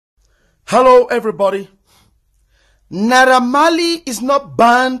Hello, everybody. nairaMaley is not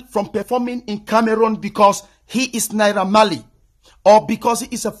banned from performing in Cameroon because he is nairaMaley or because he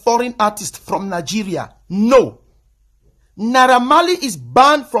is a foreign artist from Nigeria. No. nairaMaley is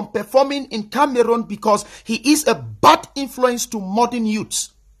banned from performing in Cameroon because he is a bad influence to modern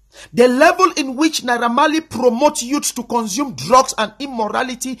youths. The level in which nairaMaley promotes youths to consume drugs and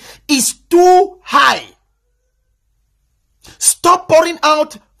immorality is too high. Stop pouring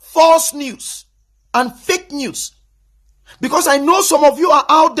out false news and fake news. Because I know some of you are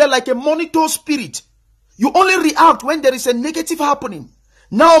out there like a monitor spirit. You only react when there is a negative happening.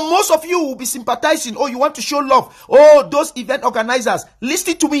 Now most of you will be sympathizing. Oh, you want to show love. Oh, those event organizers.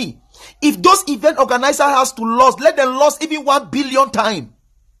 Listen to me. If those event organizers has to lose, let them lose even 1 billion times.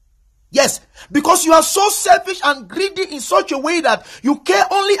 Yes, because you are so selfish and greedy in such a way that you care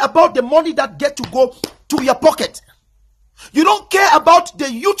only about the money that get to go to your pocket. You don't care about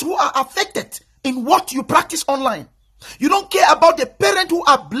the youth who are affected in what you practice online. You don't care about the parents who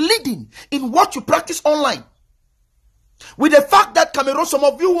are bleeding in what you practice online. With the fact that Cameroon, some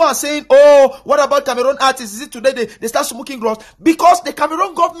of you who are saying, oh, what about Cameroon artists? Is it today they start smoking drugs? Because the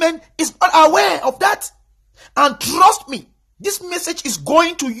Cameroon government is not aware of that. And trust me, this message is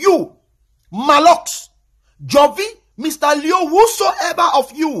going to you, Malox, Jovi, Mr. Leo, whosoever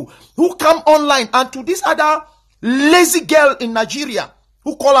of you who come online, and to this other lazy girl in Nigeria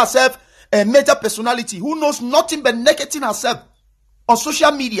who call herself a major personality, who knows nothing but negating herself on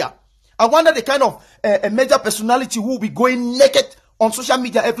social media. I wonder the kind of a major personality who will be going naked on social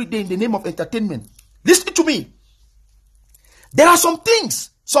media every day in the name of entertainment. Listen to me. There are some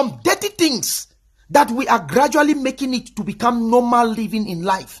things, some dirty things that we are gradually making it to become normal living in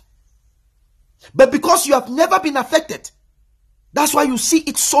life. But because you have never been affected, that's why you see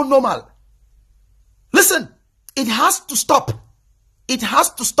it so normal. Listen, it has to stop. It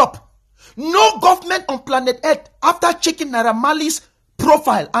has to stop. No government on planet Earth, after checking nairaMaley's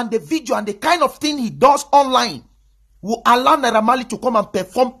profile and the video and the kind of thing he does online, will allow nairaMaley to come and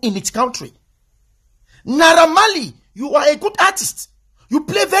perform in its country. nairaMaley, you are a good artist. You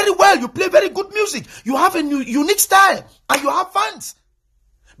play very well. You play very good music. You have a unique style and you have fans.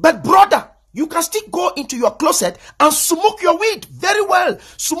 But brother, you can still go into your closet and smoke your weed very well.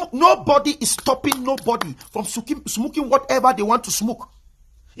 Nobody is stopping nobody from smoking whatever they want to smoke.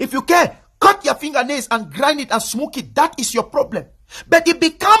 If you care, cut your fingernails and grind it and smoke it. That is your problem. But it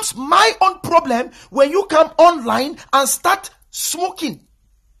becomes my own problem when you come online and start smoking,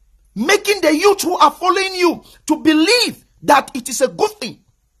 making the youth who are following you to believe that it is a good thing.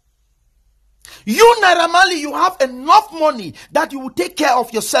 You, nairaMaley, you have enough money that you will take care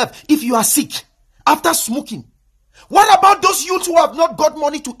of yourself if you are sick after smoking. What about those youths who have not got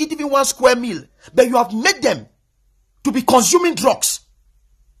money to eat even 1 square meal, but you have made them to be consuming drugs?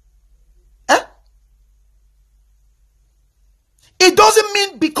 It doesn't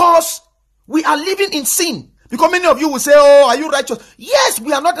mean because we are living in sin. Because many of you will say, oh, are you righteous? Yes,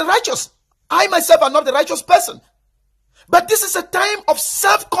 we are not righteous. I myself am not the righteous person. But this is a time of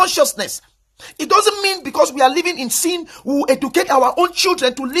self-consciousness. It doesn't mean because we are living in sin, we will educate our own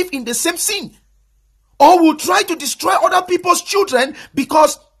children to live in the same sin. Or we'll try to destroy other people's children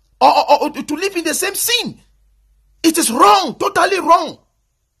because, or to live in the same sin. It is wrong, totally wrong.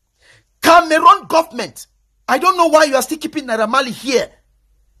 Cameroon government, I don't know why you are still keeping nairaMaley here.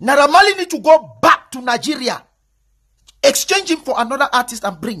 nairaMaley need to go back to Nigeria. Exchange him for another artist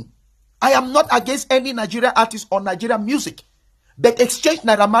and bring. I am not against any Nigerian artist or Nigerian music. But exchange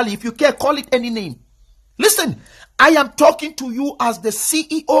nairaMaley, if you care, call it any name. Listen, I am talking to you as the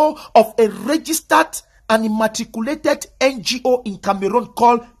CEO of a registered and immatriculated NGO in Cameroon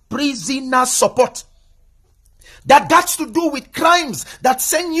called Prisoner Support. That has to do with crimes that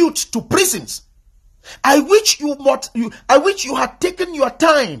send youth to prisons. I wish you had taken your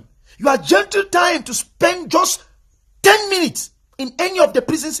time, your gentle time, to spend just 10 minutes in any of the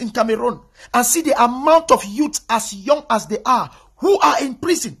prisons in Cameroon and see the amount of youth as young as they are who are in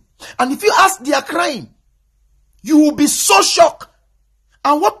prison. And if you ask their crime, you will be so shocked.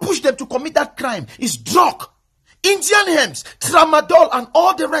 And what pushed them to commit that crime is drug, Indian hemps, tramadol, and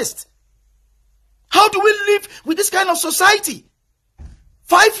all the rest. How do we live with this kind of society?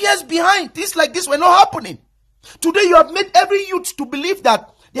 5 years behind, things like this were not happening. Today you have made every youth to believe that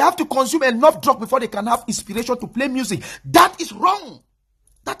they have to consume enough drug before they can have inspiration to play music. That is wrong.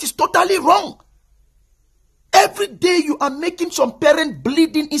 That is totally wrong. Every day you are making some parent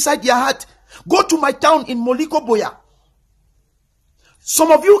bleeding inside their heart. Go to my town in Moliko Boya.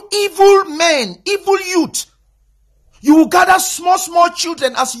 Some of you evil men, evil youth, you will gather small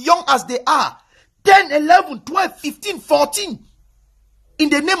children as young as they are. 10, 11, 12, 15, 14. in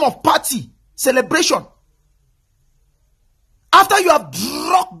the name of party, celebration. After you have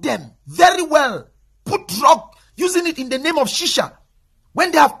drugged them very well, put drug, using it in the name of shisha.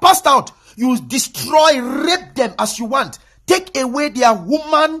 When they have passed out, you destroy, rape them as you want. Take away their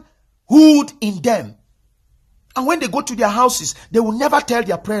womanhood in them. And when they go to their houses, they will never tell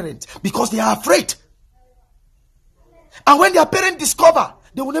their parents because they are afraid. And when their parents discover,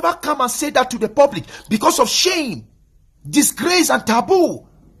 they will never come and say that to the public because of shame, disgrace, and taboo.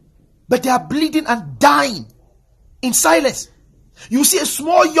 But they are bleeding and dying in silence. You see a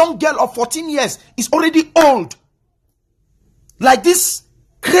small young girl of 14 years is already old. Like this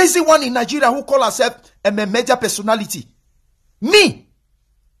crazy one in Nigeria who call herself a major personality. Me.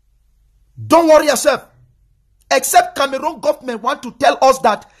 Don't worry yourself. Except Cameroon government want to tell us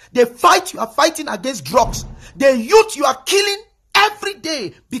that the fight you are fighting against drugs, the youth you are killing every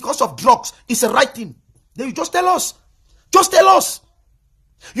day because of drugs is a right thing. Then you just tell us. Just tell us.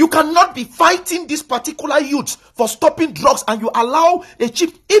 You cannot be fighting this particular youth for stopping drugs and you allow a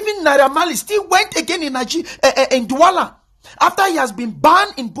chief. Even nairaMaley still went again in Nigeria, in Douala. After he has been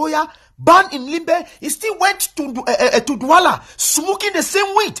banned in Boya, banned in Limbe, he still went to Douala, smoking the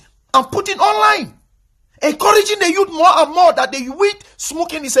same weed and putting online. Encouraging the youth more and more that the weed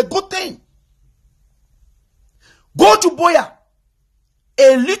smoking is a good thing. Go to Boya.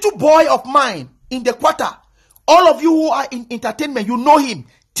 A little boy of mine in the quarter. All of you who are in entertainment, you know him.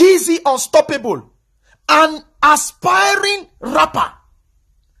 TZ Unstoppable. An aspiring rapper.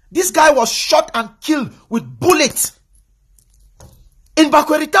 This guy was shot and killed with bullets in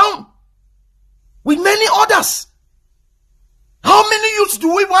Bakweri town. With many others. How many youths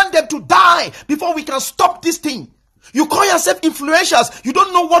do we want them to die before we can stop this thing? You call yourself influencers. You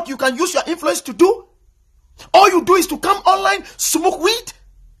don't know what you can use your influence to do. All you do is to come online, smoke weed.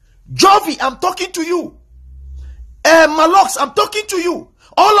 Jovi, I'm talking to you. Malox, I'm talking to you.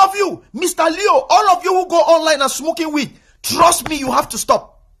 All of you, Mr. Leo, all of you who go online and smoking weed, trust me, you have to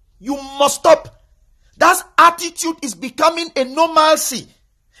stop. You must stop. That attitude is becoming a normalcy.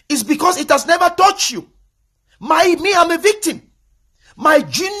 It's because it has never touched you. Me, I'm a victim. My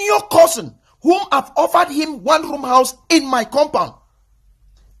junior cousin, whom I've offered him one-room house in my compound,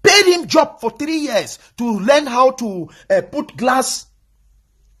 paid him job for 3 years to learn how to put glass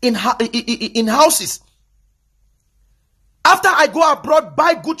in houses. After I go abroad,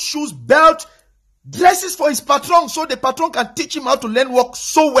 buy good shoes, belt, dresses for his patron so the patron can teach him how to learn work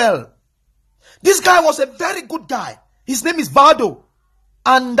so well. This guy was a very good guy. His name is Vado.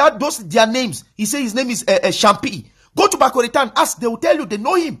 And those their names. He said his name is Champi. Go to Bakoritan, ask, they will tell you they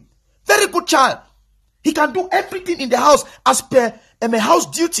know him. Very good child. He can do everything in the house as per a house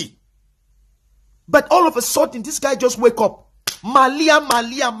duty. But all of a sudden, this guy just wake up. Malian.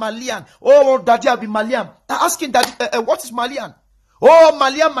 Oh, daddy, I'll be Malian. I ask him, daddy, what is Malian? Oh,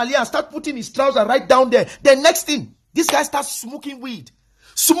 Malian. Start putting his trouser right down there. The next thing, this guy starts smoking weed.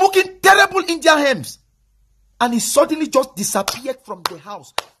 Smoking terrible Indian hymns. And he suddenly just disappeared from the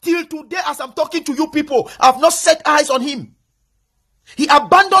house. Till today, as I'm talking to you people, I have not set eyes on him. He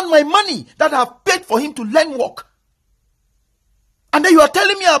abandoned my money that I have paid for him to learn work. And then you are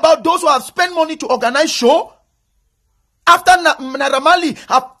telling me about those who have spent money to organize show? After nairaMaley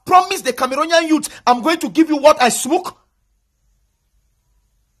have promised the Cameroonian youth, I'm going to give you what I smoke.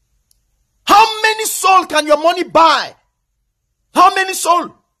 How many souls can your money buy? How many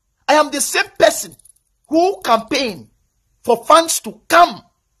souls? I am the same person who campaign for fans to come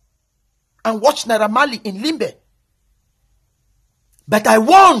and watch nairaMaley in Limbe. But I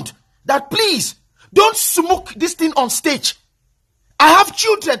warned that please, don't smoke this thing on stage. I have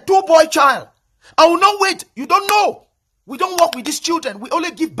children, 2-boy child. I will not wait. You don't know. We don't work with these children. We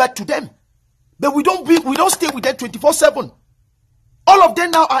only give birth to them. But we don't stay with them 24/7. All of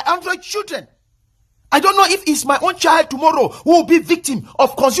them now are Android children. I don't know if it's my own child tomorrow who will be victim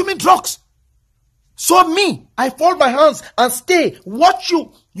of consuming drugs. So me, I fold my hands and stay, watch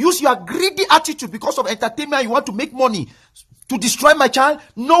you, use your greedy attitude because of entertainment, you want to make money to destroy my child?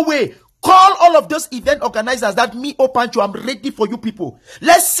 No way. Call all of those event organizers that me, Opancho, I'm ready for you people.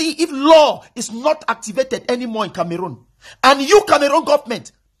 Let's see if law is not activated anymore in Cameroon. And you, Cameroon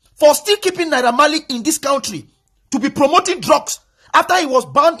government, for still keeping nairaMaley in this country to be promoting drugs. After he was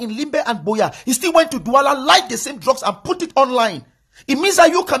banned in Limbe and Boya, he still went to Douala, light the same drugs and put it online. It means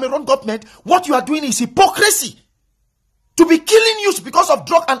that you, Cameroon government, what you are doing is hypocrisy. To be killing youth because of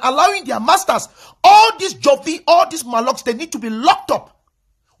drug and allowing their masters, all these Jovi, all these Maloks, they need to be locked up.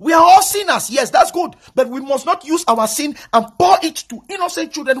 We are all sinners, yes, that's good. But we must not use our sin and pour it to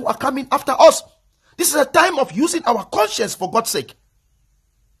innocent children who are coming after us. This is a time of using our conscience for God's sake.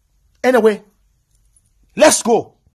 Anyway, let's go.